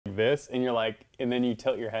this, and you're like, and then you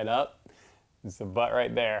tilt your head up, it's the butt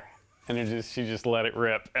right there. And she just let it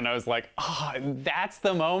rip. And I was like, oh, that's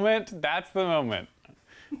the moment, that's the moment.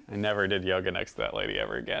 I never did yoga next to that lady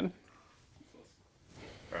ever again.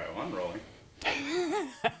 All right, well, I'm rolling.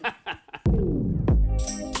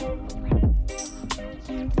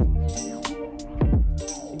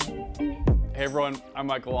 Hey everyone, I'm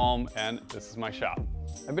Michael Alm, and this is my shop.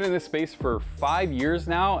 I've been in this space for 5 years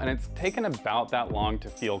now, and it's taken about that long to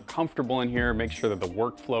feel comfortable in here, make sure that the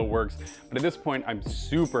workflow works. But at this point, I'm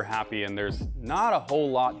super happy, and there's not a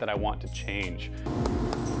whole lot that I want to change.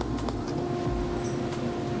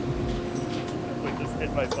 I just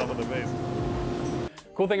hit myself in the face.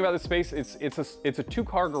 Cool thing about this space, it's a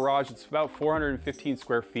 2-car garage. It's about 415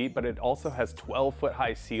 square feet, but it also has 12-foot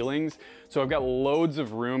high ceilings. So I've got loads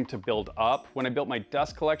of room to build up. When I built my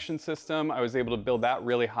dust collection system, I was able to build that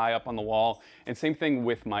really high up on the wall. And same thing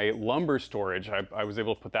with my lumber storage. I was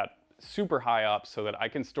able to put that super high up so that I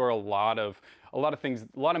can store a lot of things,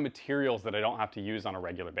 a lot of materials that I don't have to use on a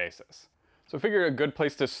regular basis. So I figured a good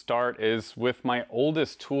place to start is with my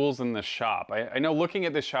oldest tools in the shop. I know looking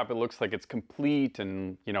at this shop, it looks like it's complete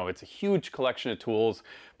and, you know, it's a huge collection of tools,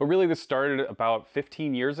 but really this started about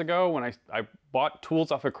 15 years ago when I bought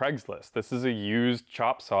tools off of Craigslist. This is a used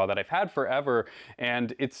chop saw that I've had forever,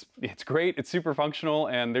 and it's great, it's super functional,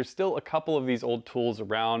 and there's still a couple of these old tools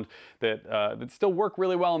around that still work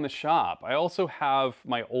really well in the shop. I also have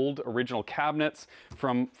my old original cabinets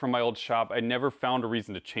from my old shop. I never found a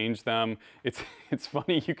reason to change them. It's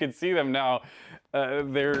funny, you can see them now.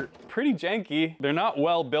 They're pretty janky. They're not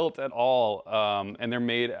well built at all, and they're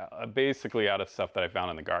made basically out of stuff that I found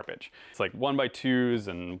in the garbage. It's like 1x2s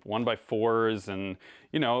and 1x4s, and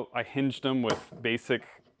you know, I hinged them with basic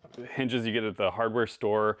hinges you get at the hardware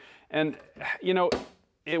store, and you know,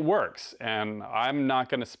 it works. And I'm not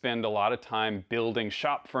going to spend a lot of time building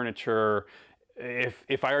shop furniture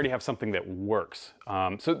if I already have something that works.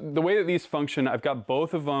 So the way that these function, I've got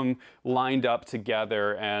both of them lined up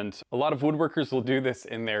together, and a lot of woodworkers will do this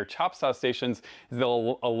in their chop saw stations, is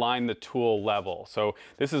they'll align the tool level. So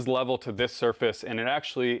this is level to this surface, and it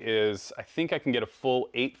actually is, I think I can get a full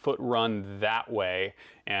 8-foot run that way,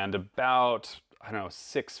 and about, I don't know,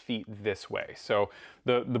 6 feet this way. So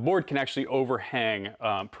the board can actually overhang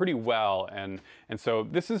pretty well, and so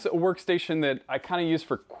this is a workstation that I kind of use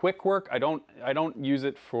for quick work. I don't use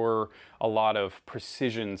it for a lot of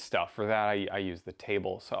precision stuff. For that, I use the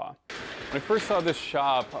table saw. When I first saw this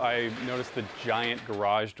shop, I noticed the giant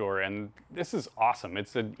garage door, and this is awesome.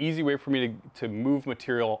 It's an easy way for me to move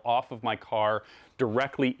material off of my car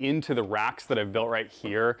directly into the racks that I've built right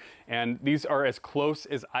here. And these are as close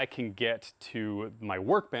as I can get to my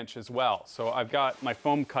workbench as well. So I've got my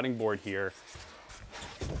foam cutting board here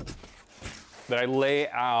that I lay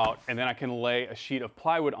out, and then I can lay a sheet of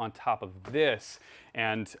plywood on top of this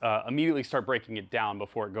and immediately start breaking it down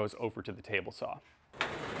before it goes over to the table saw.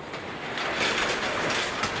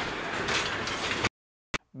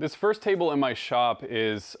 This first table in my shop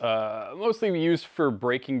is mostly used for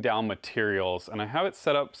breaking down materials, and I have it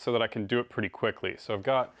set up so that I can do it pretty quickly. So I've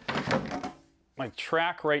got my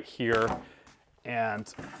track right here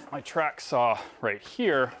and my track saw right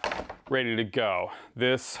here ready to go.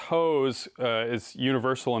 This hose is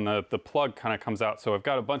universal, and the plug kind of comes out. So I've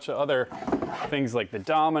got a bunch of other things like the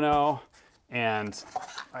domino, and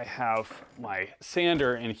I have my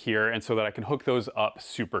sander in here, and so that I can hook those up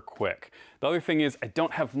super quick. The other thing is I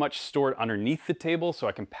don't have much stored underneath the table, so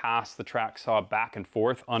I can pass the track saw back and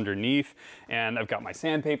forth underneath. And I've got my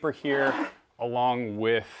sandpaper here along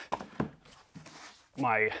with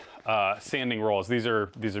my sanding rolls. These are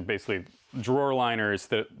basically drawer liners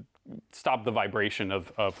that stop the vibration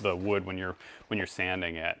of the wood when you're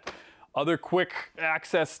sanding it. Other quick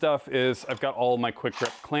access stuff is I've got all my quick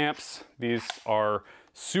grip clamps. These are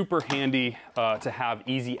super handy to have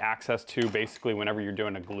easy access to, basically whenever you're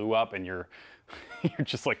doing a glue up and you're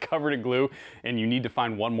just like covered in glue and you need to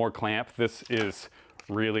find one more clamp. This is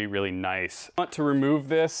really, really nice. I want to remove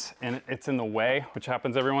this and it's in the way, which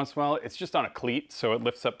happens every once in a while. It's just on a cleat, so it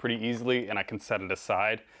lifts up pretty easily and I can set it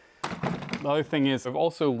aside. The other thing is I've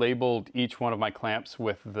also labeled each one of my clamps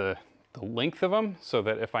with the length of them, so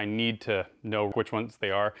that if I need to know which ones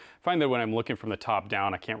they are. I find that when I'm looking from the top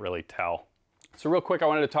down, I can't really tell. So real quick, I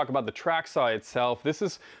wanted to talk about the track saw itself. This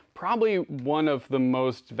is probably one of the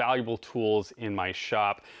most valuable tools in my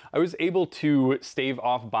shop. I was able to stave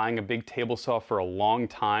off buying a big table saw for a long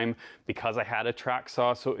time because I had a track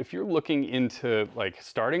saw. So if you're looking into like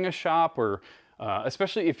starting a shop or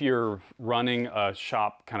especially if you're running a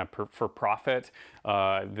shop kind of for profit.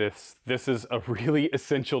 This is a really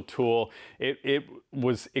essential tool. It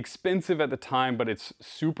was expensive at the time, but it's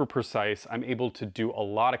super precise. I'm able to do a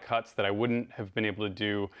lot of cuts that I wouldn't have been able to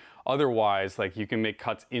do otherwise. Like, you can make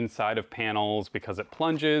cuts inside of panels because it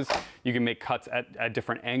plunges. You can make cuts at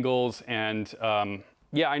different angles, and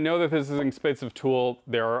yeah, I know that this is an expensive tool.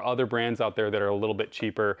 There are other brands out there that are a little bit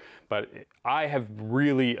cheaper, but I have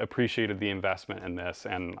really appreciated the investment in this,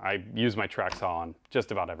 and I use my track saw on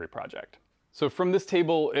just about every project. So from this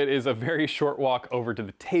table, it is a very short walk over to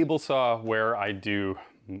the table saw, where I do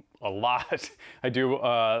a lot. I do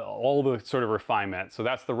all the sort of refinement. So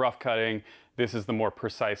that's the rough cutting. This is the more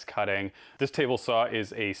precise cutting. This table saw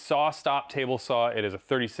is a SawStop table saw. It is a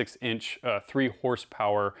 36-inch, 3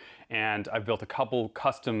 horsepower, and I've built a couple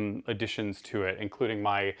custom additions to it, including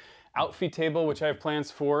my outfeed table, which I have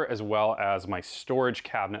plans for, as well as my storage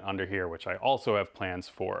cabinet under here, which I also have plans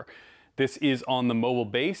for. This is on the mobile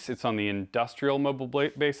base. It's on the industrial mobile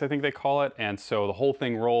base, I think they call it. And so the whole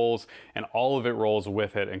thing rolls, and all of it rolls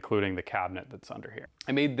with it, including the cabinet that's under here.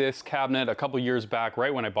 I made this cabinet a couple years back,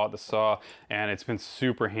 right when I bought the saw, and it's been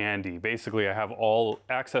super handy. Basically, I have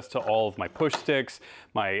access to all of my push sticks,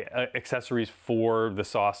 my accessories for the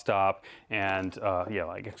SawStop, and yeah,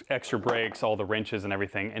 like extra brakes, all the wrenches and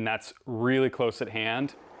everything. And that's really close at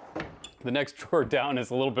hand. The next drawer down is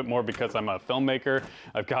a little bit more because I'm a filmmaker.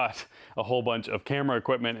 I've got a whole bunch of camera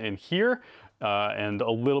equipment in here and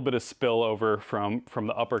a little bit of spillover from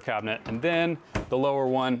the upper cabinet. And then the lower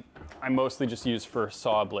one, I mostly just use for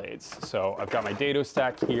saw blades. So I've got my dado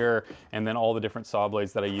stack here, and then all the different saw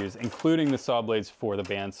blades that I use, including the saw blades for the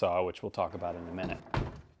bandsaw, which we'll talk about in a minute.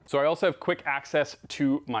 So I also have quick access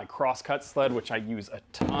to my crosscut sled, which I use a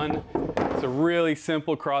ton. It's a really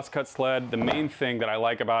simple crosscut sled. The main thing that I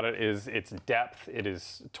like about it is its depth. It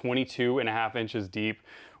is 22.5 inches deep,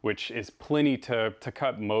 which is plenty to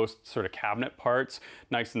cut most sort of cabinet parts,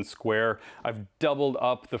 nice and square. I've doubled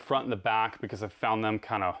up the front and the back because I've found them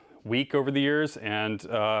kind of weak over the years, and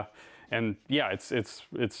yeah, it's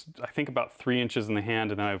I think about 3 inches in the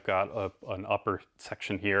hand, and then I've got an upper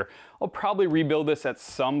section here. I'll probably rebuild this at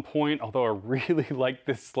some point, although I really like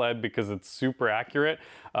this sled because it's super accurate,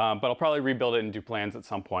 but I'll probably rebuild it and do plans at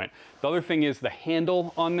some point. The other thing is the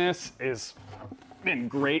handle on this is been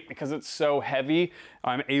great because it's so heavy.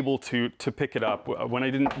 I'm able to pick it up.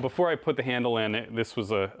 Before I put the handle in, this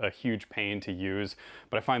was a huge pain to use,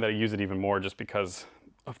 but I find that I use it even more just because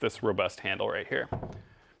of this robust handle right here.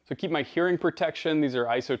 So keep my hearing protection. These are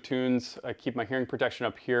ISOtunes. I keep my hearing protection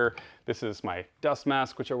up here. This is my dust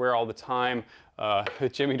mask, which I wear all the time. The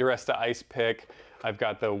Jimmy DiResta ice pick. I've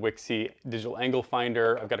got the Wixie digital angle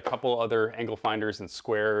finder. I've got a couple other angle finders and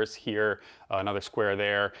squares here, another square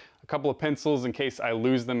there. A couple of pencils in case I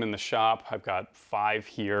lose them in the shop. I've got 5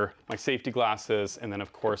 here. My safety glasses, and then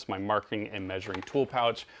of course my marking and measuring tool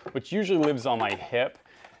pouch, which usually lives on my hip.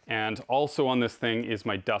 And also on this thing is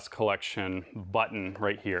my dust collection button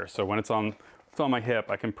right here. So when it's on my hip,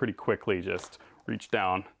 I can pretty quickly just reach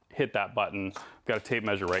down, hit that button. I've got a tape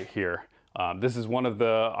measure right here. This is one of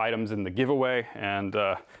the items in the giveaway, and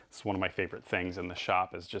it's one of my favorite things in the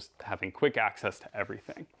shop, is just having quick access to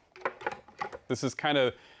everything. This is kind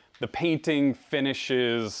of the painting,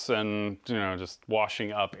 finishes, and just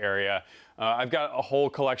washing up area. I've got a whole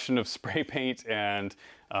collection of spray paint and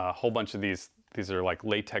a whole bunch of these. These are like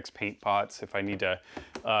latex paint pots. If I need to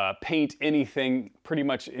paint anything, pretty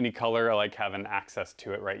much any color, I like having access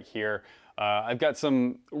to it right here. I've got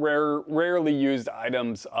some rarely used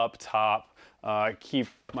items up top. I keep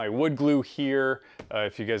my wood glue here.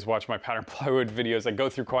 If you guys watch my pattern plywood videos, I go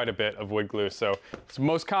through quite a bit of wood glue. So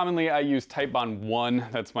most commonly I use Titebond 1.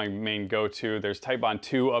 That's my main go-to. There's Titebond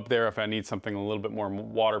 2 up there if I need something a little bit more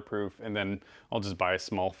waterproof, and then I'll just buy a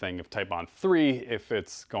small thing of Titebond 3 if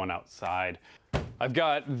it's going outside. I've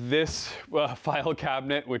got this file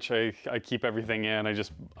cabinet, which I keep everything in. I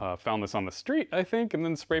just found this on the street, I think, and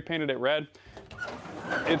then spray painted it red.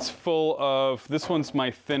 It's full of, this one's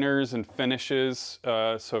my thinners and finishes.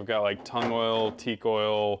 So I've got like tung oil, teak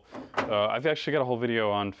oil. I've actually got a whole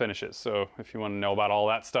video on finishes. So if you want to know about all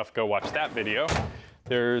that stuff, go watch that video.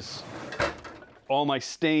 There's all my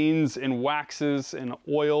stains and waxes and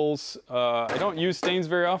oils. I don't use stains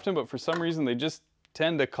very often, but for some reason they just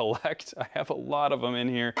tend to collect. I have a lot of them in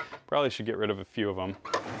here. Probably should get rid of a few of them.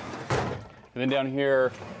 And then down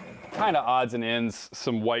here, kind of odds and ends,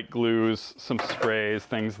 some white glues, some sprays,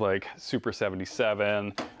 things like Super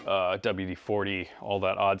 77, WD-40, all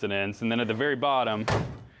that odds and ends. And then at the very bottom,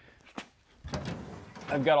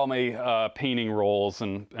 I've got all my painting rolls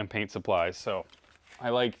and paint supplies. So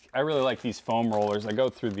I really like these foam rollers. I go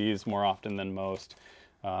through these more often than most.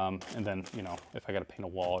 And then, you know, if I got to paint a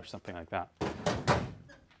wall or something like that.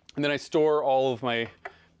 And then I store all of my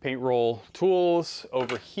paint roll tools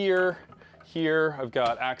over here. Here I've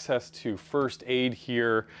got access to first aid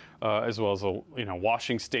here, as well as a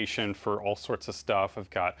washing station for all sorts of stuff. I've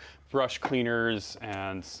got brush cleaners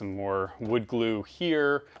and some more wood glue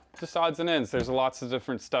here. Just odds and ends. There's lots of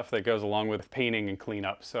different stuff that goes along with painting and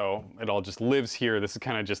cleanup. So it all just lives here. This is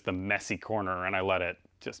kind of just the messy corner, and I let it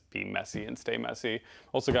just be messy and stay messy.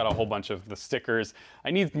 Also got a whole bunch of the stickers.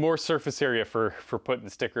 I need more surface area for putting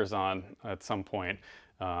stickers on at some point.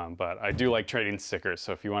 But I do like trading stickers,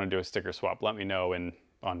 so if you want to do a sticker swap, let me know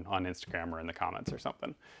on Instagram or in the comments or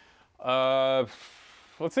something.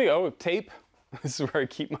 Let's see, oh, tape. This is where I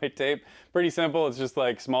keep my tape. Pretty simple, it's just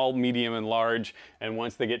like small, medium, and large, and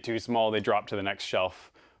once they get too small, they drop to the next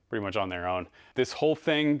shelf pretty much on their own. This whole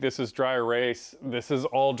thing, this is dry erase. This is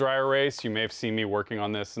all dry erase. You may have seen me working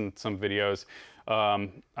on this in some videos.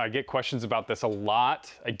 I get questions about this a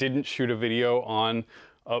lot. I didn't shoot a video on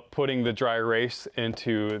putting the dry erase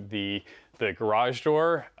into the garage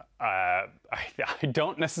door. I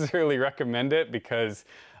don't necessarily recommend it because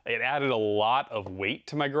it added a lot of weight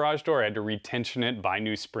to my garage door. I had to retension it, buy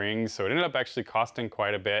new springs, so it ended up actually costing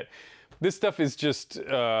quite a bit. This stuff is just,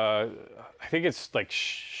 I think it's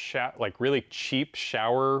like really cheap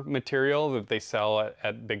shower material that they sell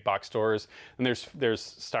at big box stores. And there's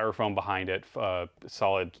styrofoam behind it,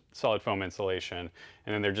 solid foam insulation.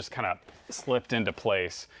 And then they're just kind of slipped into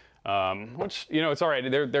place, which, you know, it's all right.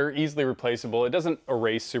 They're easily replaceable. It doesn't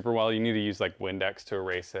erase super well. You need to use like Windex to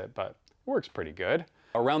erase it, but it works pretty good.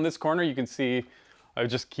 Around this corner, you can see I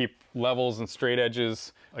just keep levels and straight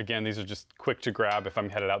edges. Again, these are just quick to grab if I'm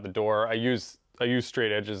headed out the door. I use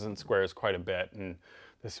straight edges and squares quite a bit, and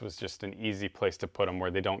this was just an easy place to put them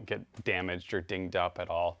where they don't get damaged or dinged up at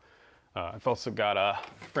all. I've also got a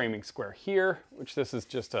framing square here, which this is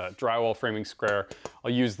just a drywall framing square.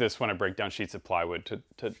 I'll use this when I break down sheets of plywood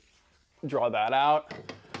to draw that out.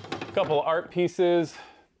 A couple of art pieces.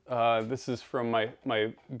 This is from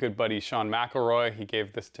my good buddy Sean McElroy. He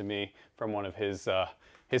gave this to me from one of his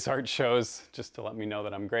art shows just to let me know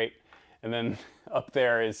that I'm great. And then up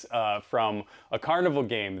there is from a carnival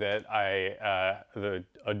game that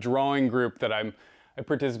a drawing group that I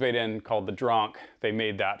participate in called The Dronk. They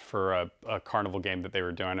made that for a carnival game that they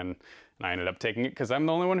were doing, and I ended up taking it because I'm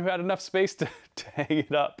the only one who had enough space to hang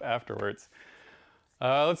it up afterwards.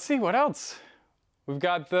 Let's see, what else? We've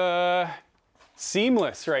got the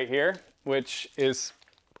Seamless right here, which is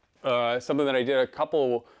something that I did a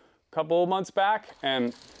couple months back,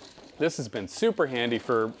 and this has been super handy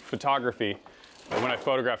for photography. When I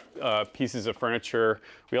photograph pieces of furniture,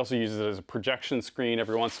 we also use it as a projection screen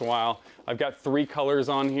every once in a while. I've got 3 colors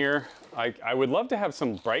on here. I would love to have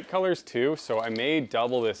some bright colors too, so I may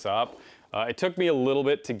double this up. It took me a little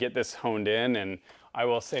bit to get this honed in, and I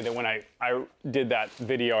will say that when I did that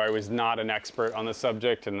video, I was not an expert on the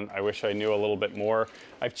subject, and I wish I knew a little bit more.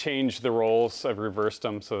 I've changed the roles, I've reversed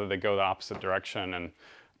them so that they go the opposite direction, and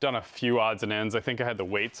done a few odds and ends. I think I had the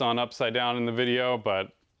weights on upside down in the video,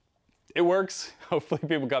 but it works. Hopefully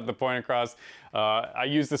people got the point across. I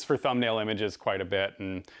use this for thumbnail images quite a bit,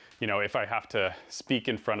 and you know, if I have to speak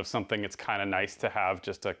in front of something, it's kind of nice to have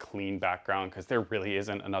just a clean background because there really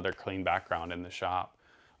isn't another clean background in the shop.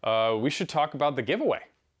 We should talk about the giveaway.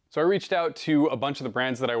 So I reached out to a bunch of the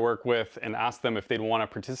brands that I work with and asked them if they'd want to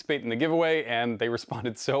participate in the giveaway, and they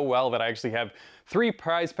responded so well that I actually have 3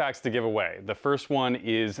 prize packs to give away. The first one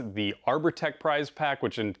is the ArborTech prize pack,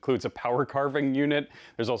 which includes a power carving unit.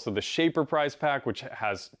 There's also the Shaper prize pack, which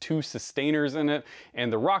has 2 sustainers in it,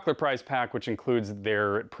 and the Rockler prize pack, which includes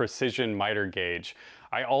their precision miter gauge.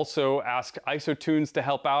 I also asked ISOtunes to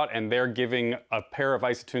help out, and they're giving a pair of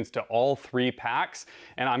ISOtunes to all 3 packs,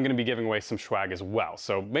 and I'm gonna be giving away some swag as well.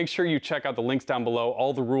 So make sure you check out the links down below.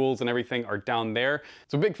 All the rules and everything are down there.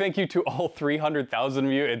 So big thank you to all 300,000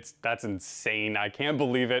 of you. That's insane. I can't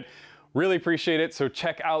believe it. Really appreciate it. So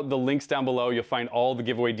check out the links down below. You'll find all the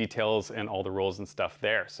giveaway details and all the rules and stuff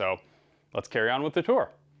there. So let's carry on with the tour.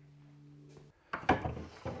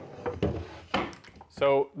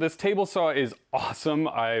 So this table saw is awesome.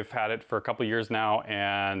 I've had it for a couple years now,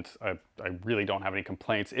 and I really don't have any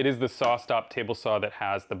complaints. It is the SawStop table saw that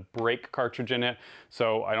has the brake cartridge in it,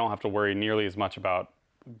 so I don't have to worry nearly as much about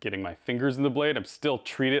getting my fingers in the blade. I'm still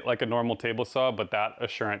treat it like a normal table saw, but that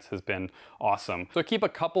assurance has been awesome. So I keep a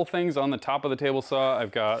couple things on the top of the table saw.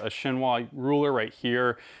 I've got a chinois ruler right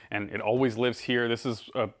here, and it always lives here. This is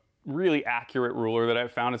a really accurate ruler that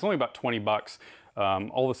I've found. It's only about 20 bucks.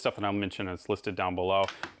 All the stuff that I'll mention is listed down below.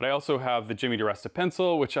 But I also have the Jimmy DiResta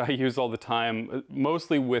pencil, which I use all the time,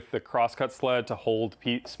 mostly with the crosscut sled to hold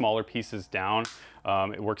smaller pieces down.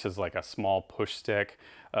 It works as like a small push stick.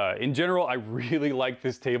 In general, I really like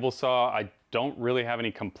this table saw. I don't really have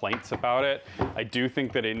any complaints about it. I do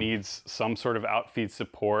think that it needs some sort of outfeed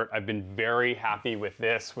support. I've been very happy with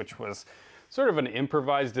this, which was sort of an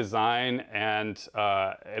improvised design, and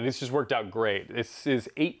this just worked out great. This is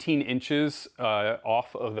 18 inches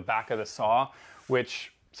off of the back of the saw,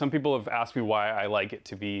 which some people have asked me why I like it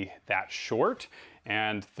to be that short.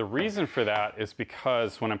 And the reason for that is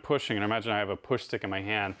because when I'm pushing, and imagine I have a push stick in my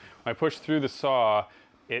hand, when I push through the saw,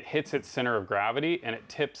 it hits its center of gravity and it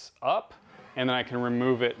tips up, and then I can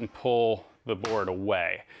remove it and pull the board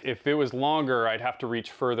away. If it was longer, I'd have to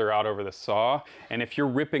reach further out over the saw. And if you're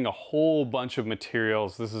ripping a whole bunch of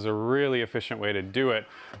materials, this is a really efficient way to do it,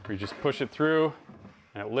 where you just push it through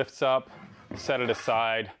and it lifts up, set it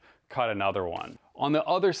aside, cut another one. On the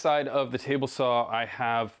other side of the table saw, I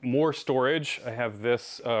have more storage. I have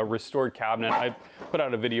this restored cabinet. I put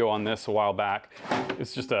out a video on this a while back.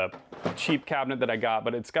 It's just a cheap cabinet that I got,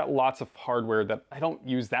 but it's got lots of hardware that I don't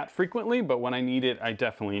use that frequently, but when I need it, I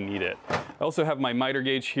definitely need it. I also have my miter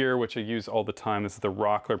gauge here, which I use all the time. This is the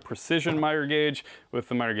Rockler Precision miter gauge with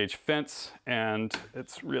the miter gauge fence, and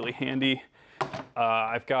it's really handy.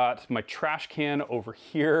 I've got my trash can over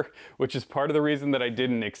here, which is part of the reason that I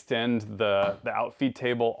didn't extend the outfeed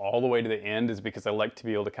table all the way to the end, is because I like to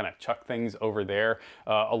be able to kind of chuck things over there,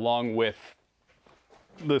 along with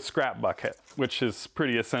the scrap bucket, which is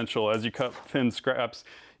pretty essential. As you cut thin scraps,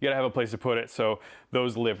 you gotta have a place to put it, so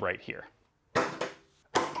those live right here.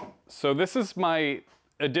 So this is my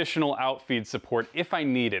additional outfeed support if I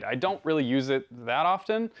need it. I don't really use it that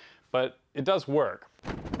often, but it does work.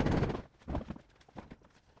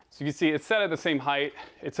 So you can see it's set at the same height.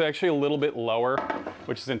 It's actually a little bit lower,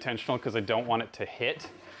 which is intentional because I don't want it to hit.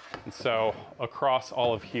 And so across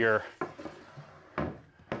all of here.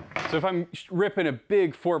 So if I'm ripping a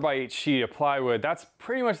big 4x8 sheet of plywood, that's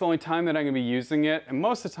pretty much the only time that I'm gonna be using it. And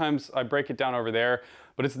most of the times I break it down over there,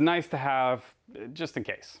 but it's nice to have just in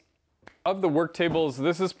case. Of the work tables,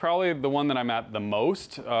 this is probably the one that I'm at the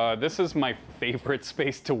most. This is my favorite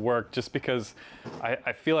space to work just because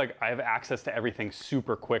I feel like I have access to everything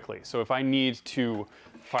super quickly. So if I need to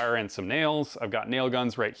fire in some nails, I've got nail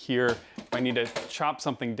guns right here. If I need to chop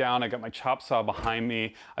something down, I got my chop saw behind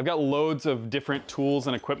me. I've got loads of different tools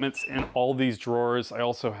and equipments in all these drawers. I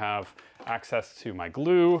also have access to my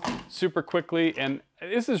glue super quickly, and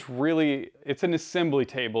this is really, it's an assembly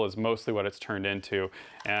table is mostly what it's turned into.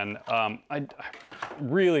 And I'm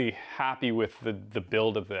really happy with the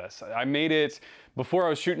build of this. I made it before I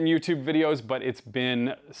was shooting YouTube videos, but it's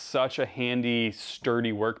been such a handy,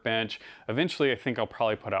 sturdy workbench. Eventually, I think I'll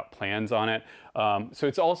probably put out plans on it. So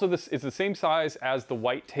it's also this, it's the same size as the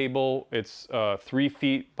white table. It's 3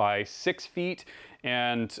 feet by 6 feet.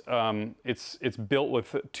 And it's built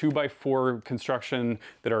with 2x4 construction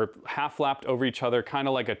that are half lapped over each other, kind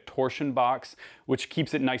of like a torsion box, which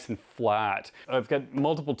keeps it nice and flat. I've got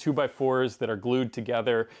multiple 2x4s that are glued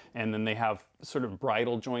together, and then they have sort of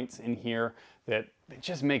bridle joints in here that it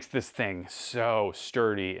just makes this thing so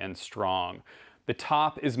sturdy and strong. The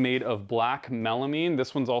top is made of black melamine.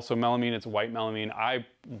 This one's also melamine, it's white melamine. I,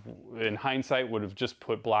 in hindsight, would have just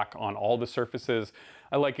put black on all the surfaces.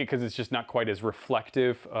 I like it because it's just not quite as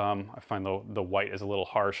reflective. I find the white is a little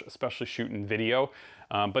harsh, especially shooting video.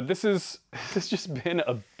 But this has just been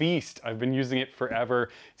a beast. I've been using it forever.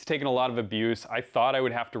 It's taken a lot of abuse. I thought I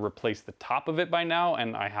would have to replace the top of it by now,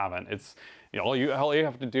 and I haven't. It's, you know, all you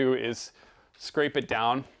have to do is scrape it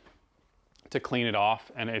down to clean it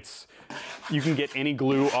off, and you can get any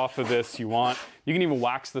glue off of this you want. You can even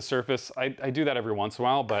wax the surface. I do that every once in a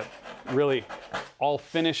while, but really all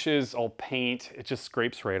finishes, all paint, it just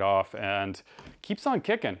scrapes right off and keeps on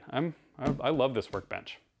kicking. I love this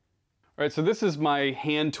workbench. All right, so this is my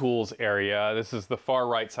hand tools area. This is the far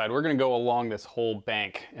right side. We're gonna go along this whole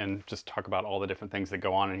bank and just talk about all the different things that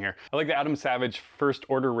go on in here. I like the Adam Savage first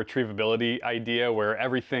order retrievability idea where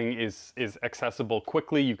everything is accessible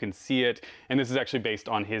quickly, you can see it, and this is actually based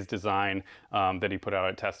on his design that he put out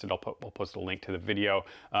and tested. I'll post a link to the video.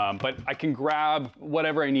 But I can grab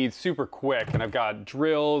whatever I need super quick, and I've got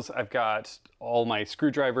drills, I've got all my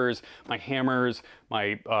screwdrivers, my hammers,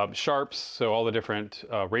 my sharps, so all the different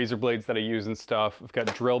razor blades that I use and stuff. I've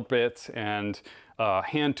got drill bits and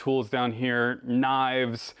hand tools down here,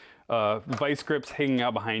 knives, vice grips hanging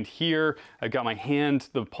out behind here. I've got my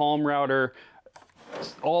the palm router.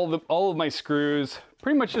 all of my screws,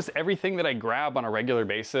 pretty much just everything that I grab on a regular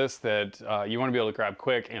basis that you want to be able to grab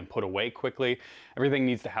quick and put away quickly. Everything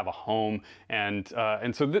needs to have a home, and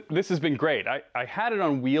so this has been great. I had it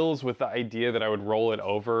on wheels with the idea that I would roll it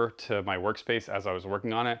over to my workspace as I was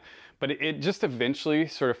working on it, but it just eventually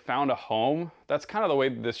sort of found a home. That's kind of the way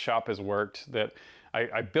this shop has worked, that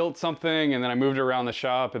I built something and then I moved it around the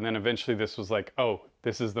shop, and then eventually this was like, oh,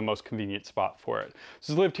 this is the most convenient spot for it.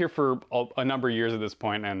 So I've lived here for a number of years at this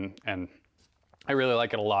point, and I really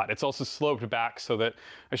like it a lot. It's also sloped back so that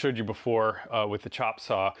I showed you before with the chop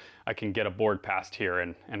saw, I can get a board past here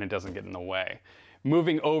and it doesn't get in the way.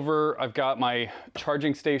 Moving over, I've got my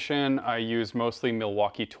charging station. I use mostly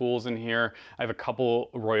Milwaukee tools in here. I have a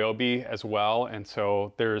couple Ryobi as well, and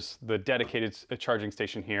so there's the dedicated charging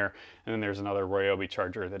station here, and then there's another Ryobi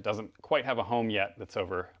charger that doesn't quite have a home yet that's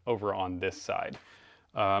over on this side.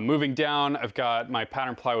 Moving down, I've got my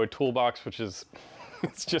pattern plywood toolbox, which is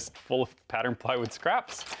it's just full of pattern plywood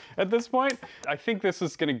scraps at this point. I think this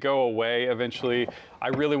is gonna go away eventually. I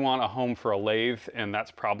really want a home for a lathe, and that's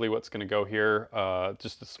probably what's gonna go here,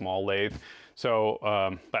 just a small lathe. So,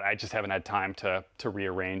 but I just haven't had time to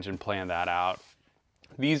rearrange and plan that out.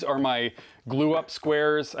 These are my glue up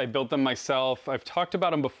squares. I built them myself. I've talked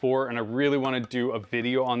about them before, and I really want to do a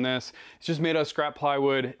video on this. It's just made out of scrap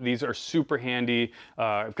plywood. These are super handy.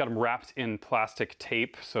 I've got them wrapped in plastic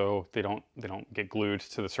tape so they don't get glued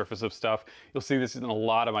to the surface of stuff. You'll see this in a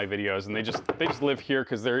lot of my videos, and they just live here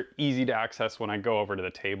because they're easy to access when I go over to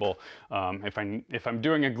the table. If I'm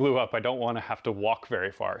doing a glue up, I don't want to have to walk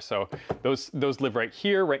very far. So those live right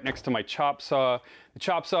here, right next to my chop saw. The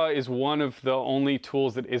chop saw is one of the only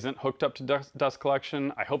tools that isn't hooked up to dust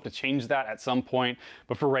collection. I hope to change that at some point,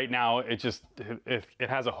 but for right now, it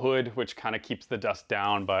has a hood which kind of keeps the dust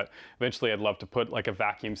down, but eventually I'd love to put like a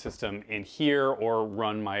vacuum system in here or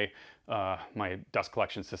run my my dust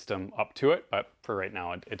collection system up to it, but for right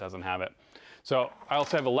now it doesn't have it. So I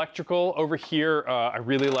also have electrical over here. I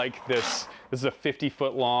really like this. This is a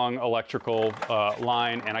 50-foot long electrical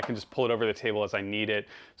line, and I can just pull it over the table as I need it.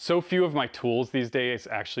 So few of my tools these days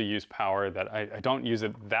actually use power that I don't use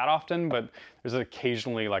it that often, but there's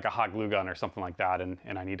occasionally like a hot glue gun or something like that, and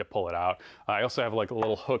I need to pull it out. I also have like a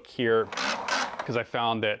little hook here because I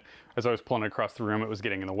found that as I was pulling it across the room, it was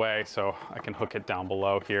getting in the way, so I can hook it down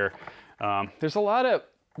below here. There's a lot of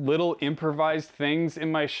little improvised things in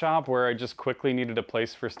my shop where I just quickly needed a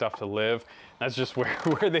place for stuff to live. That's just where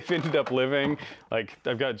they've ended up living. Like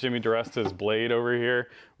I've got Jimmy DiResta's blade over here,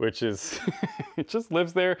 which is, it just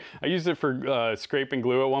lives there. I used it for scraping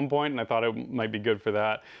glue at one point, and I thought it might be good for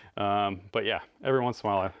that. But yeah, every once in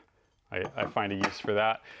a while I find a use for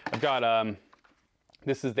that. I've got,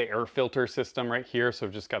 this is the air filter system right here, so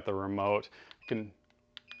I've just got the remote. You can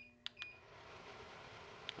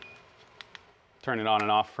turn it on and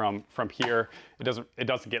off from here. It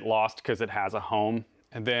doesn't get lost because it has a home.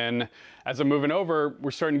 And then as I'm moving over, we're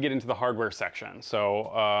starting to get into the hardware section. So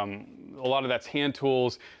a lot of that's hand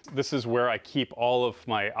tools. This is where I keep all of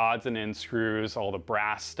my odds and ends screws, all the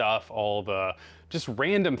brass stuff, all the just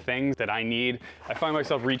random things that I need. I find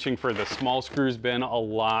myself reaching for the small screws bin a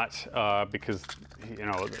lot because, you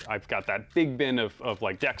know, I've got that big bin of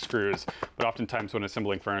like deck screws, but oftentimes when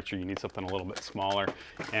assembling furniture, you need something a little bit smaller.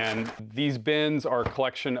 And these bins are a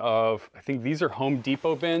collection of, I think these are Home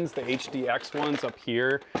Depot bins, the HDX ones up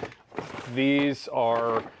here. These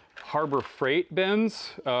are Harbor Freight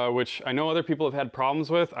bins, which I know other people have had problems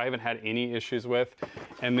with. I haven't had any issues with.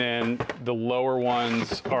 And then the lower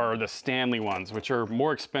ones are the Stanley ones, which are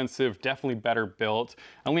more expensive, definitely better built.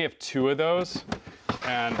 I only have 2 of those.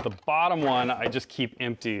 And the bottom one, I just keep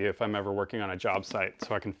empty if I'm ever working on a job site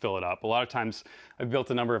so I can fill it up. A lot of times I've built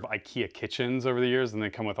a number of IKEA kitchens over the years, and they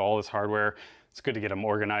come with all this hardware. It's good to get them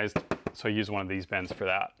organized, so I use one of these bins for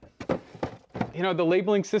that. You know, the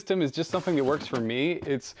labeling system is just something that works for me.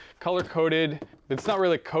 It's color coded. It's not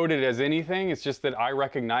really coded as anything. It's just that I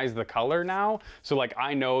recognize the color now. So like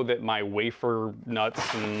I know that my wafer nuts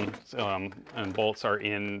and bolts are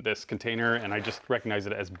in this container, and I just recognize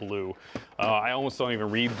it as blue. I almost don't even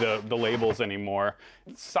read the labels anymore.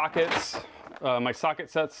 Sockets, my socket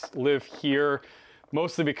sets live here.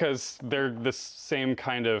 Mostly because they're the same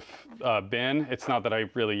kind of bin. It's not that I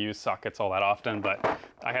really use sockets all that often, but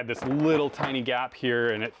I had this little tiny gap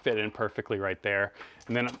here and it fit in perfectly right there.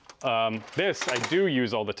 And then this I do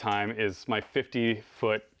use all the time is my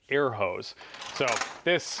 50-foot air hose. So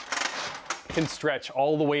this can stretch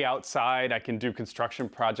all the way outside. I can do construction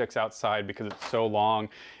projects outside because it's so long,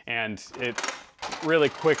 and it really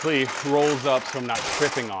quickly rolls up so I'm not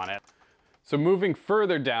tripping on it. So moving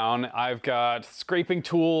further down, I've got scraping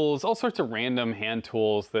tools, all sorts of random hand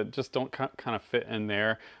tools that just don't kind of fit in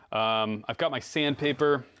there. I've got my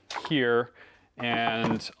sandpaper here,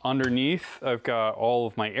 and underneath I've got all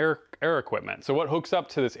of my air equipment. So what hooks up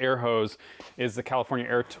to this air hose is the California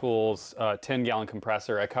Air Tools 10-gallon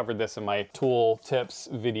compressor. I covered this in my tool tips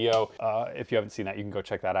video. If you haven't seen that, you can go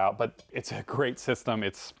check that out. But it's a great system.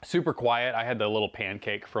 It's super quiet. I had the little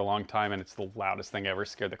pancake for a long time, and it's the loudest thing ever.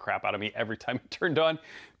 Scared the crap out of me every time it turned on.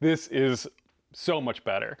 This is so much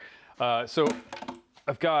better. So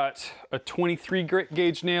I've got a 23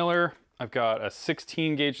 gauge nailer. I've got a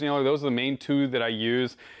 16 gauge nailer. Those are the main two that I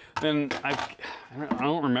use. Then I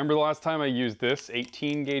don't remember the last time I used this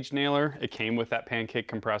 18 gauge nailer. It came with that pancake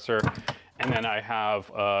compressor. And then I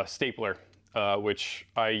have a stapler, which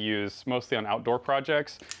I use mostly on outdoor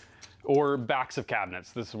projects or backs of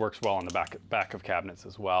cabinets. This works well on the back of cabinets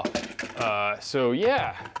as well. So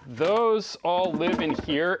yeah, those all live in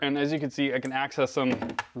here. And as you can see, I can access them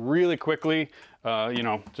really quickly. You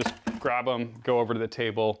know, just grab them, go over to the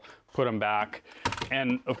table, put them back.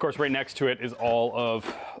 And of course, right next to it is all of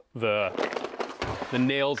the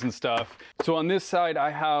nails and stuff. So on this side, I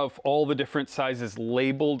have all the different sizes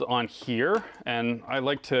labeled on here. And I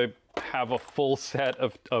like to have a full set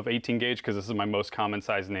of 18 gauge because this is my most common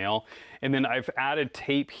size nail. And then I've added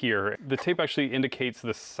tape here. The tape actually indicates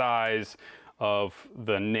the size of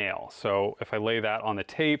the nail. So if I lay that on the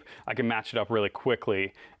tape, I can match it up really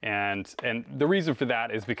quickly. And the reason for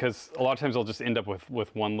that is because a lot of times I'll just end up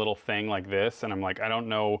with one little thing like this. And I'm like, I don't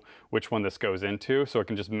know which one this goes into. So I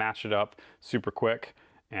can just match it up super quick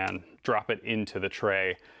and drop it into the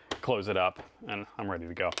tray, close it up, and I'm ready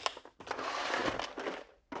to go.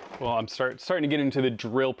 Well, I'm starting to get into the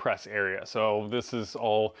drill press area. So this is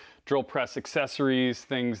all drill press accessories,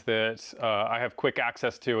 things that I have quick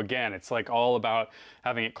access to. Again, it's like all about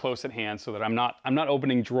having it close at hand so that I'm not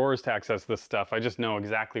opening drawers to access this stuff. I just know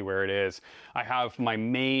exactly where it is. I have my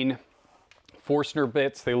main Forstner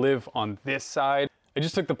bits. They live on this side. I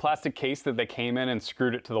just took the plastic case that they came in and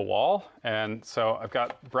screwed it to the wall. And so I've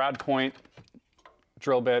got brad point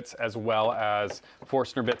drill bits as well as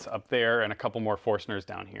Forstner bits up there and a couple more Forstners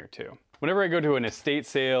down here too. Whenever I go to an estate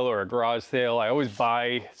sale or a garage sale, I always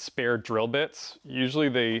buy spare drill bits. Usually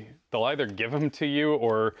they'll either give them to you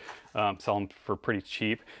or sell them for pretty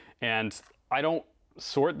cheap. And I don't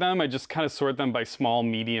sort them, I just kind of sort them by small,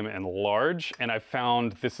 medium, and large. And I've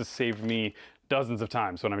found this has saved me dozens of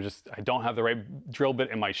times when I don't have the right drill bit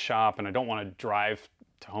in my shop and I don't want to drive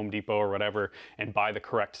to Home Depot or whatever and buy the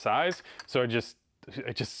correct size. So I just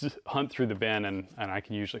hunt through the bin and I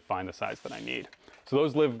can usually find the size that I need. So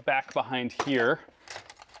those live back behind here.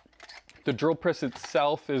 The drill press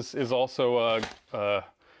itself is also a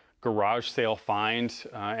garage sale find,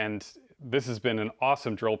 and this has been an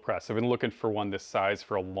awesome drill press. I've been looking for one this size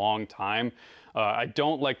for a long time. I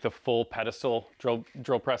don't like the full pedestal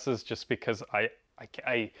drill presses just because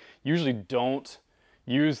I usually don't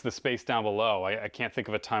use the space down below. I can't think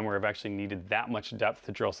of a time where I've actually needed that much depth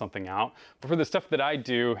to drill something out. But for the stuff that I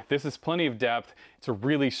do, this is plenty of depth. It's a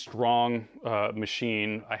really strong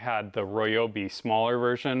machine. I had the Ryobi smaller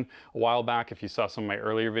version a while back. If you saw some of my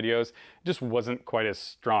earlier videos, it just wasn't quite as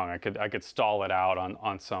strong. I could stall it out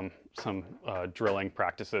on some drilling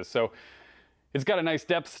practices. So it's got a nice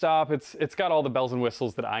depth stop. It's got all the bells and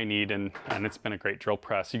whistles that I need, and it's been a great drill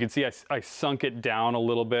press. You can see I sunk it down a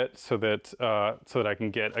little bit so that I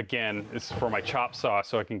can get, again, this is for my chop saw,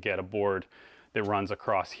 so I can get a board that runs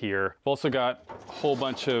across here. I've also got a whole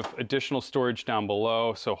bunch of additional storage down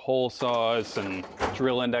below, so hole saws and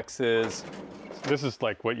drill indexes. This is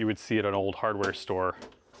like what you would see at an old hardware store.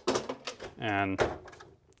 And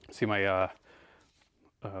see my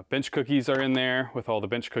bench cookies are in there with all the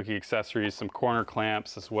bench cookie accessories, some corner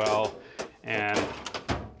clamps as well. And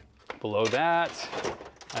below that,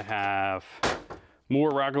 I have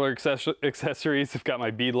more regular accessories. I've got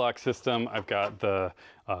my beadlock system. I've got the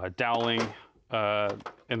doweling, and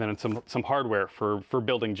then some hardware for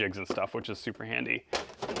building jigs and stuff, which is super handy.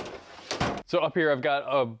 So up here, I've got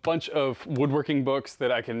a bunch of woodworking books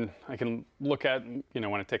that I can look at, you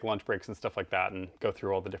know, when I take lunch breaks and stuff like that, and go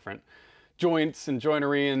through all the different joints and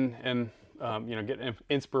joinery and you know, get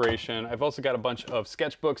inspiration. I've also got a bunch of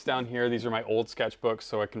sketchbooks down here. These are my old sketchbooks,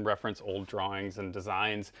 so I can reference old drawings and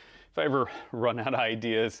designs if I ever run out of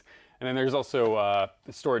ideas. And then there's also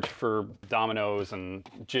storage for dominoes and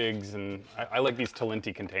jigs, and I like these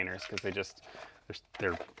Talenti containers because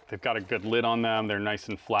they've got a good lid on them. They're nice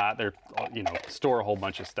and flat. They're, you know, store a whole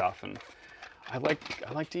bunch of stuff, and I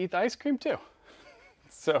like to eat the ice cream too.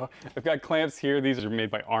 So I've got clamps here. These are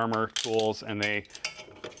made by Armor Tools, and they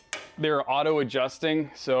they're auto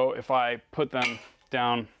adjusting. So if I put them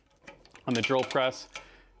down on the drill press,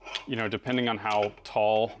 you know, depending on how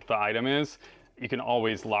tall the item is, you can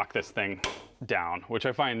always lock this thing down, which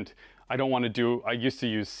I find I don't want to do. I used to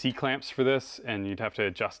use C-clamps for this, and you'd have to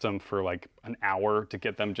adjust them for like an hour to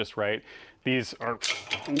get them just right. These are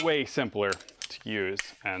way simpler to use,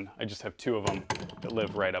 and I just have 2 of them that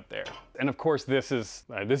live right up there. And of course, this is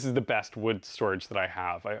the best wood storage that I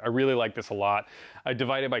have. I really like this a lot. I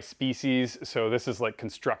divide it by species, so this is like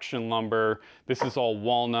construction lumber. This is all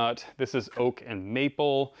walnut. This is oak and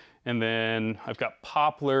maple, and then I've got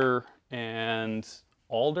poplar and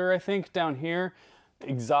alder, I think, down here.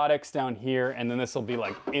 Exotics down here, and then this will be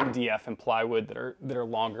like MDF and plywood that are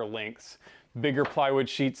longer lengths. Bigger plywood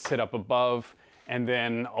sheets sit up above, and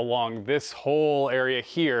then along this whole area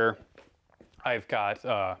here, I've got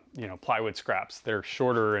you know, plywood scraps. They're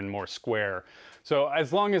shorter and more square. So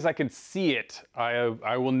as long as I can see it,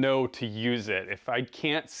 I will know to use it. If I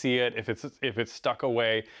can't see it, if it's stuck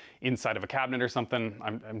away inside of a cabinet or something,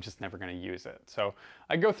 I'm just never going to use it. So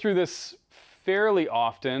I go through this fairly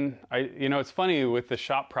often. You know, it's funny with the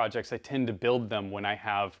shop projects, I tend to build them when I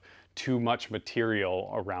have too much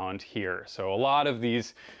material around here. So a lot of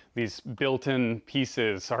these built-in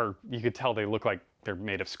pieces are, you could tell they look like they're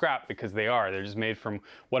made of scrap, because they are. They're just made from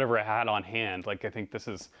whatever I had on hand. Like, I think this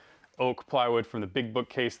is oak plywood from the big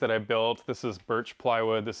bookcase that I built. This is birch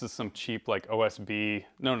plywood. This is some cheap like OSB,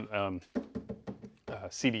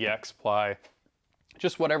 CDX ply.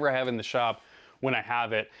 Just whatever I have in the shop. When I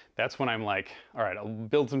have it, that's when I'm like, all right, I'll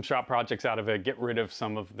build some shop projects out of it, get rid of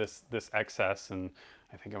some of this excess, and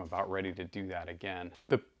I think I'm about ready to do that again.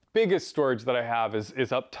 The biggest storage that I have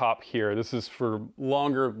is up top here. This is for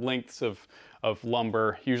longer lengths of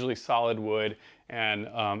lumber, usually solid wood, and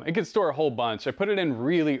it can store a whole bunch. I put it in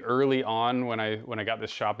really early on when I got this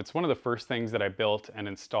shop. It's one of the first things that I built and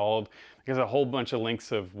installed, because a whole bunch of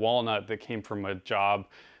lengths of walnut that came from a job.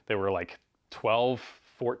 They were like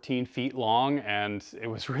 14 feet long, and it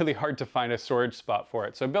was really hard to find a storage spot for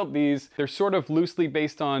it. So I built these. They're sort of loosely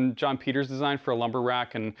based on John Peters' design for a lumber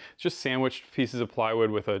rack, and it's just sandwiched pieces of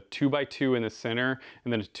plywood with a 2x2 in the center,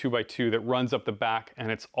 and then a 2x2 that runs up the back,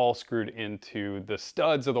 and it's all screwed into the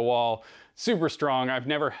studs of the wall. Super strong. I've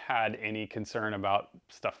never had any concern about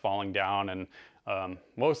stuff falling down, and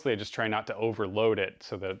mostly I just try not to overload it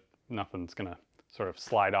so that nothing's gonna sort of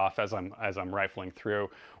slide off as I'm rifling through.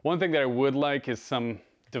 One thing that I would like is some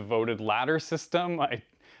devoted ladder system. I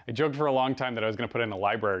joked for a long time that I was going to put in a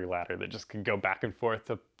library ladder that just could go back and forth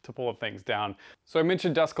to pull things down. So I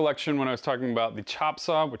mentioned dust collection when I was talking about the chop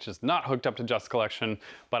saw, which is not hooked up to dust collection,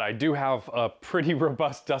 but I do have a pretty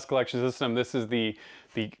robust dust collection system. This is the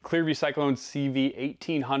Clearview Cyclone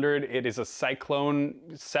CV1800. It is a cyclone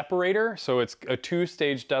separator, so it's a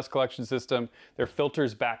 2-stage dust collection system. There are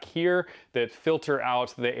filters back here that filter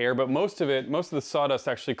out the air, but most of the sawdust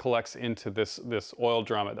actually collects into this oil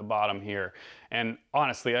drum at the bottom here. And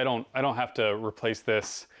honestly, I don't have to replace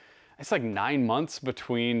this. It's like 9 months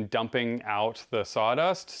between dumping out the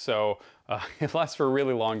sawdust, so it lasts for a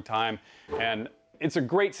really long time. And it's a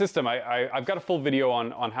great system. I've got a full video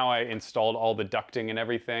on how I installed all the ducting and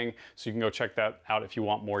everything, so you can go check that out if you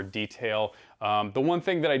want more detail. The one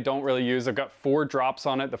thing that I don't really use, I've got 4 drops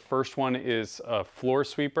on it. The first one is a floor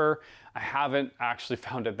sweeper. I haven't actually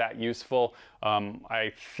found it that useful.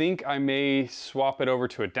 I think I may swap it over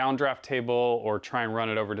to a downdraft table or try and run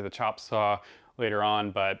it over to the chop saw later on,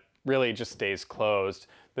 but really it just stays closed.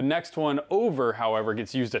 The next one over, however,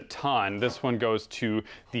 gets used a ton. This one goes to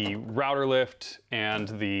the router lift and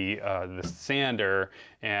the sander,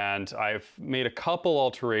 and I've made a couple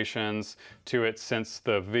alterations to it since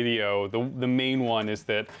the video. The main one is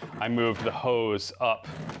that I moved the hose up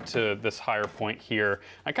to this higher point here.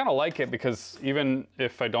 I kind of like it because even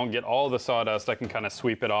if I don't get all the sawdust, I can kind of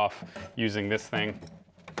sweep it off using this thing.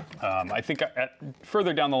 I think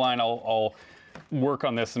further down the line, I'll work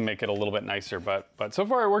on this and make it a little bit nicer, but so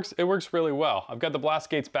far it works really well. I've got the blast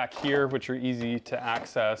gates back here, which are easy to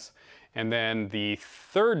access, and then the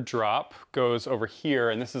third drop goes over here,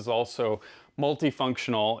 and this is also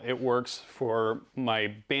multifunctional. It works for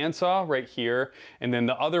my bandsaw right here, and then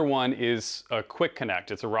the other one is a quick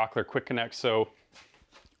connect. It's a Rockler quick connect, so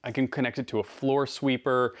I can connect it to a floor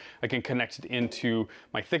sweeper. I can connect it into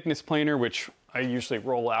my thickness planer, which I usually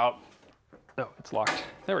roll out. Oh, it's locked.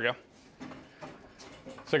 There we go.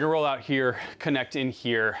 So I can roll out here, connect in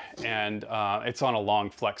here, and it's on a long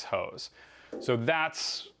flex hose. So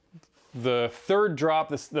that's The third drop,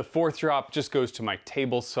 the fourth drop just goes to my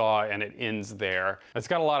table saw and it ends there. It's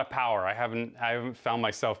got a lot of power. I haven't found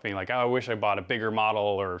myself being like, oh, I wish I bought a bigger model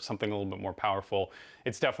or something a little bit more powerful.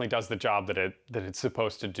 It definitely does the job that it's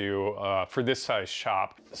supposed to do for this size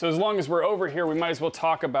shop. So as long as we're over here, we might as well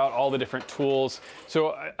talk about all the different tools.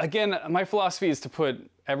 So again, my philosophy is to put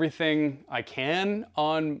everything I can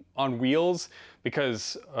on wheels,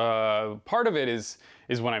 because part of it is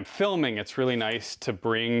when I'm filming, it's really nice to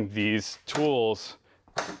bring these tools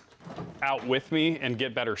out with me and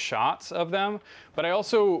get better shots of them. But I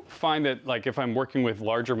also find that, like, if I'm working with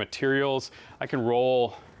larger materials, I can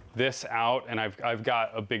roll this out and I've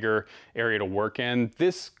got a bigger area to work in.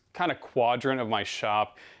 This kind of quadrant of my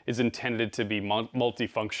shop is intended to be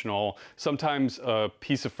multifunctional. Sometimes a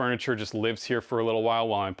piece of furniture just lives here for a little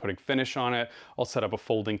while I'm putting finish on it. I'll set up a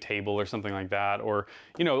folding table or something like that. Or,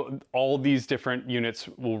 you know, all these different units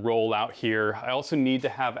will roll out here. I also need to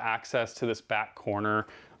have access to this back corner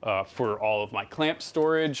for all of my clamp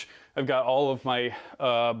storage. I've got all of my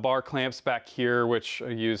bar clamps back here, which I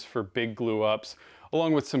use for big glue ups,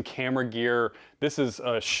 along with some camera gear. This is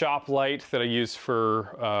a shop light that I use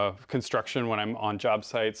for construction when I'm on job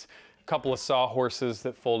sites. A couple of sawhorses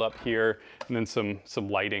that fold up here, and then some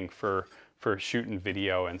lighting for shooting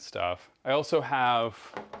video and stuff. I also have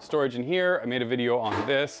storage in here. I made a video on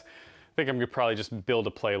this. I think I'm gonna probably just build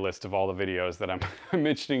a playlist of all the videos that I'm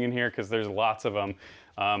mentioning in here, because there's lots of them.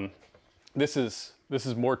 This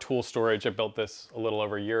is more tool storage. I built this a little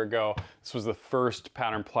over a year ago. This was the first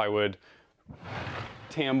pattern plywood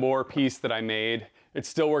tambour piece that I made. It's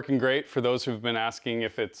still working great for those who've been asking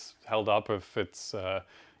if it's held up, if it's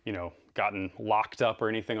you know, gotten locked up or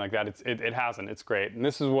anything like that. It hasn't. It's great. And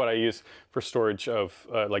this is what I use for storage of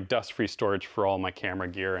like dust-free storage for all my camera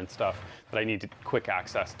gear and stuff that I need quick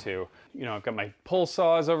access to. You know, I've got my pull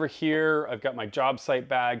saws over here. I've got my job site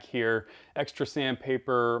bag here, extra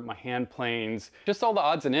sandpaper, my hand planes, just all the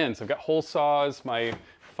odds and ends. I've got hole saws, my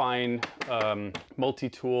fine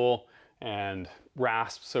multi-tool, and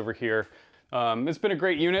rasps over here. It's been a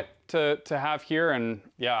great unit to have here, and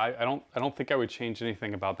yeah, I don't think I would change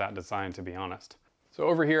anything about that design, to be honest. So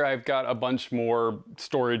over here I've got a bunch more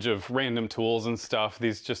storage of random tools and stuff.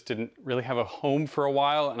 These just didn't really have a home for a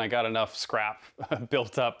while, and I got enough scrap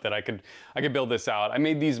built up that I could build this out. I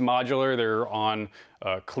made these modular. They're on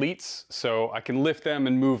cleats, so I can lift them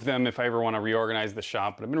and move them if I ever want to reorganize the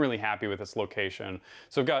shop, but I've been really happy with this location.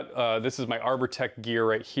 So I've got, this is my Arbortech gear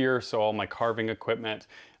right here, so all my carving equipment.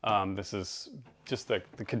 This is just the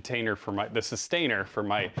container for the sustainer for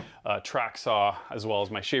my track saw, as well as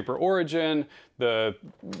my Shaper Origin, the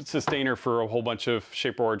sustainer for a whole bunch of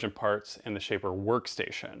Shaper Origin parts, and the Shaper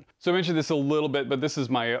workstation. So I mentioned this a little bit, but this is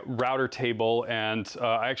my router table, and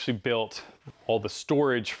I actually built all the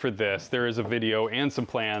storage for this. There is a video and some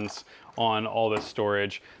plans on all this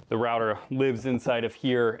storage. The router lives inside of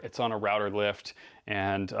here. It's on a router lift,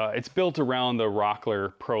 and it's built around the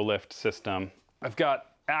Rockler Pro Lift system. I've got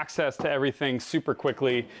access to everything super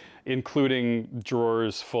quickly, including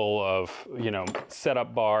drawers full of, you know,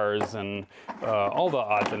 setup bars and all the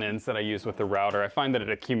odds and ends that I use with the router. I find that it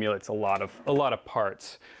accumulates a lot of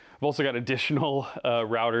parts. I've also got additional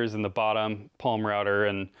routers in the bottom, palm router,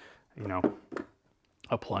 and, you know,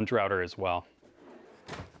 a plunge router as well.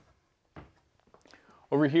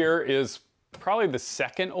 Over here is probably the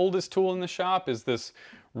second oldest tool in the shop, is this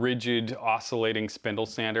rigid oscillating spindle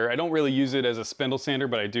sander. I don't really use it as a spindle sander,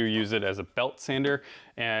 but I do use it as a belt sander.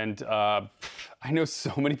 And I know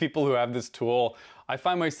so many people who have this tool. I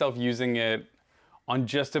find myself using it on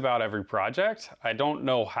just about every project. I don't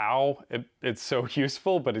know how it's so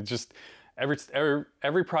useful, but it just,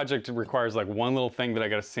 every project requires like one little thing that I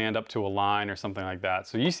gotta sand up to a line or something like that.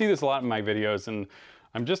 So you see this a lot in my videos, and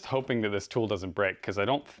I'm just hoping that this tool doesn't break, because I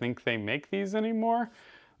don't think they make these anymore.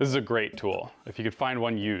 This is a great tool. If you could find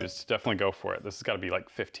one used, definitely go for it. This has got to be like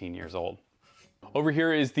 15 years old. Over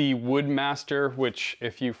here is the Woodmaster, which,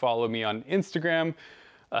 if you follow me on Instagram,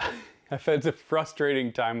 I've had a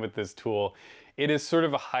frustrating time with this tool. It is sort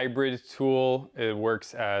of a hybrid tool. It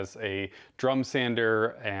works as a drum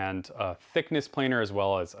sander and a thickness planer, as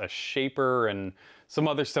well as a shaper and some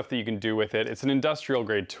other stuff that you can do with it. It's an industrial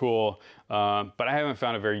grade tool, but I haven't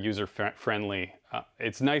found it very user friendly.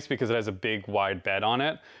 It's nice because it has a big wide bed on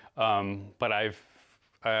it, but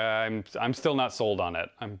I'm still not sold on it.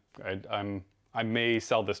 I may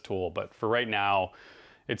sell this tool, but for right now,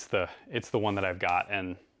 it's the one that I've got,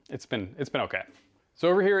 and it's been okay. So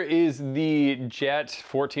over here is the Jet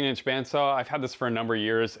 14-inch bandsaw. I've had this for a number of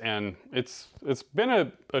years, and it's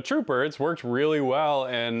been a trooper. It's worked really well,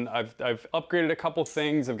 and I've upgraded a couple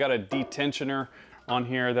things. I've got a detensioner on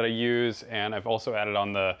here that I use, and I've also added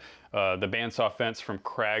on the bandsaw fence from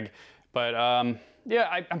Craig. But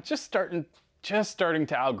yeah, I'm just starting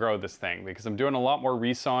to outgrow this thing because I'm doing a lot more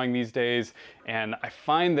resawing these days, and I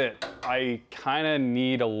find that I kind of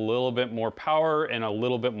need a little bit more power and a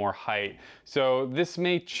little bit more height. So this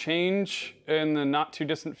may change in the not too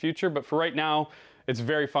distant future, but for right now, it's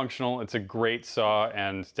very functional. It's a great saw,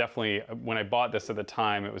 and definitely when I bought this at the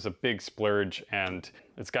time, it was a big splurge, and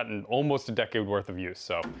it's gotten almost a decade worth of use.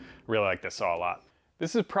 So I really like this saw a lot.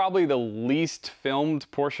 This is probably the least filmed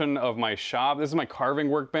portion of my shop. This is my carving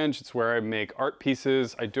workbench. It's where I make art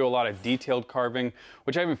pieces. I do a lot of detailed carving,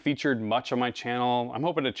 which I haven't featured much on my channel. I'm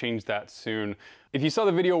hoping to change that soon. If you saw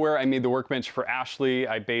the video where I made the workbench for Ashley,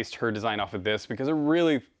 I based her design off of this because I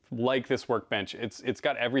really like this workbench. It's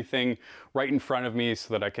got everything right in front of me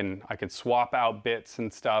so that I can swap out bits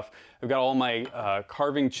and stuff. I've got all my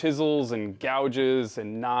carving chisels and gouges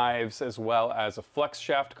and knives, as well as a flex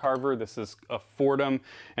shaft carver. This is a Fordham,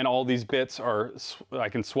 and all these bits I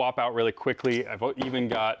can swap out really quickly. I've even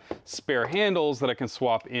got spare handles that I can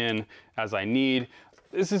swap in as I need.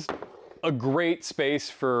 This is a great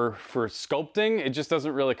space for sculpting. It just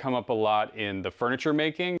doesn't really come up a lot in the furniture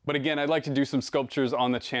making. But again, I'd like to do some sculptures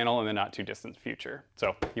on the channel in the not too distant future.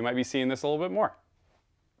 So you might be seeing this a little bit more.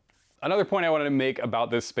 Another point I wanted to make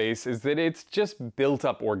about this space is that it's just built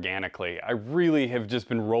up organically. I really have just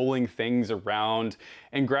been rolling things around,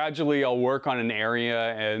 and gradually I'll work on an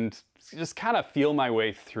area and just kind of feel my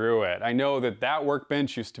way through it. I know that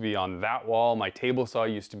workbench used to be on that wall. My table saw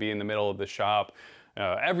used to be in the middle of the shop.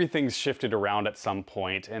 Everything's shifted around at some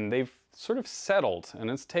point, and they've sort of settled, and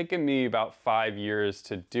it's taken me about 5 years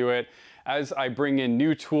to do it. As I bring in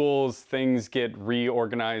new tools, things get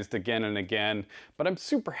reorganized again and again, but I'm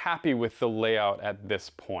super happy with the layout at this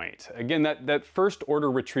point. Again, that first order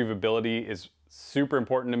retrievability is super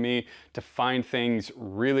important to me, to find things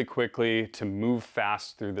really quickly, to move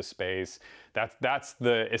fast through the space. That's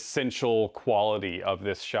the essential quality of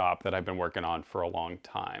this shop that I've been working on for a long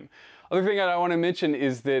time. Other thing that I want to mention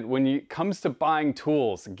is that when it comes to buying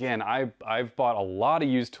tools, again, I've bought a lot of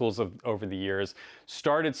used tools over the years,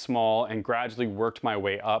 started small and gradually worked my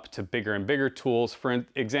way up to bigger and bigger tools. For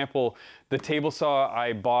example, the table saw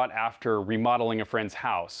I bought after remodeling a friend's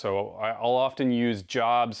house. So I'll often use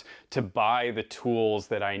jobs to buy the tools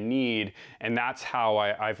that I need, and that's how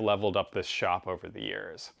I've leveled up this shop over the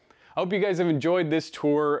years. I hope you guys have enjoyed this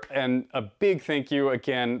tour, and a big thank you.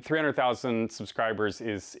 Again, 300,000 subscribers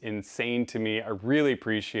is insane to me. I really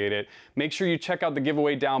appreciate it. Make sure you check out the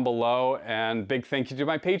giveaway down below, and big thank you to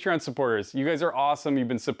my Patreon supporters. You guys are awesome. You've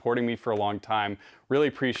been supporting me for a long time. Really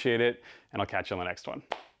appreciate it, and I'll catch you on the next one.